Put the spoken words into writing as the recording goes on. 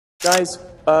Guys,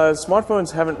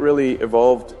 smartphones haven't really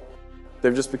evolved.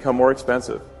 They've just become more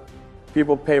expensive.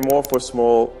 People pay more for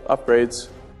small upgrades.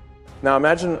 Now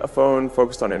imagine a phone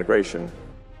focused on integration,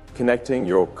 connecting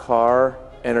your car,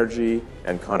 energy,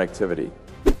 and connectivity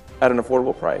at an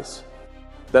affordable price.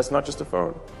 That's not just a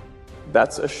phone.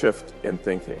 That's a shift in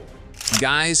thinking.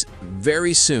 Guys,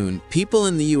 very soon, people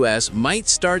in the US might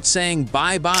start saying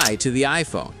bye-bye to the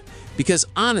iPhone. Because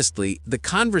honestly, the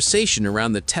conversation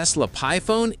around the Tesla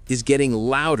PiPhone is getting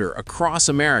louder across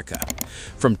America.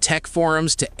 From tech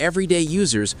forums to everyday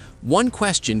users, one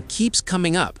question keeps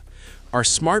coming up. Are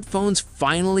smartphones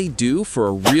finally due for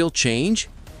a real change?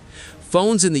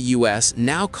 Phones in the US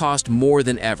now cost more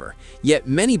than ever, yet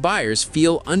many buyers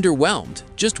feel underwhelmed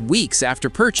just weeks after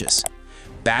purchase.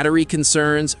 Battery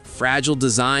concerns, fragile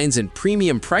designs, and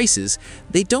premium prices,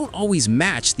 they don't always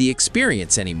match the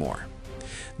experience anymore.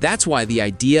 That's why the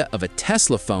idea of a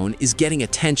Tesla phone is getting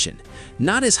attention,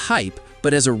 not as hype,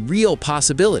 but as a real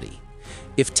possibility.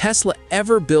 If Tesla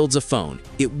ever builds a phone,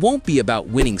 it won't be about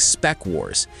winning spec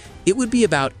wars. It would be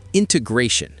about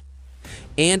integration.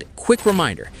 And quick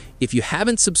reminder, if you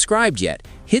haven't subscribed yet,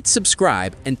 hit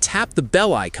subscribe and tap the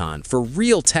bell icon for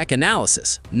real tech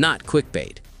analysis, not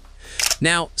clickbait.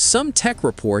 Now, some tech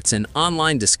reports and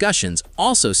online discussions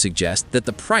also suggest that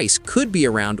the price could be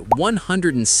around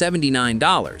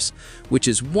 $179, which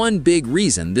is one big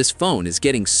reason this phone is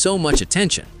getting so much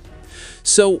attention.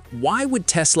 So why would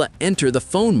Tesla enter the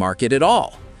phone market at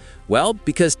all? Well,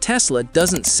 because Tesla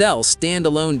doesn't sell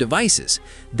standalone devices.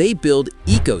 They build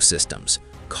ecosystems: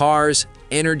 cars,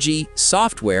 energy,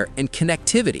 software, and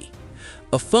connectivity.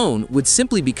 A phone would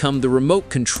simply become the remote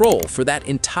control for that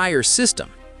entire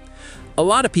system. A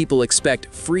lot of people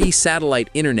expect free satellite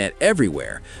internet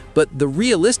everywhere, but the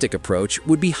realistic approach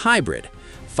would be hybrid: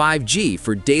 5G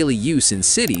for daily use in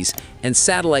cities and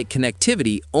satellite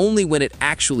connectivity only when it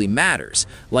actually matters,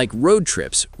 like road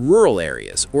trips, rural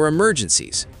areas, or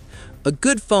emergencies. A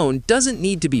good phone doesn't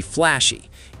need to be flashy.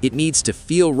 It needs to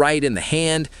feel right in the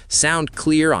hand, sound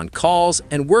clear on calls,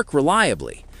 and work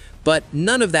reliably. But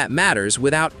none of that matters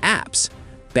without apps.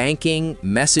 Banking,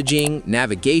 messaging,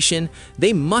 navigation,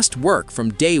 they must work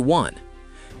from day one.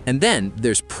 And then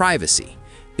there's privacy.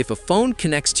 If a phone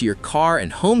connects to your car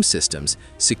and home systems,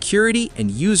 security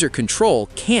and user control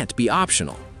can't be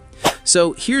optional.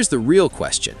 So here's the real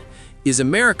question. Is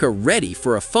America ready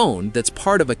for a phone that's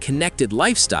part of a connected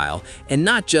lifestyle and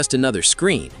not just another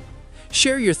screen?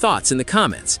 Share your thoughts in the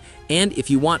comments. And if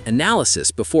you want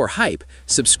analysis before hype,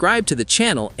 subscribe to the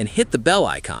channel and hit the bell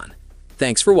icon.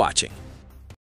 Thanks for watching.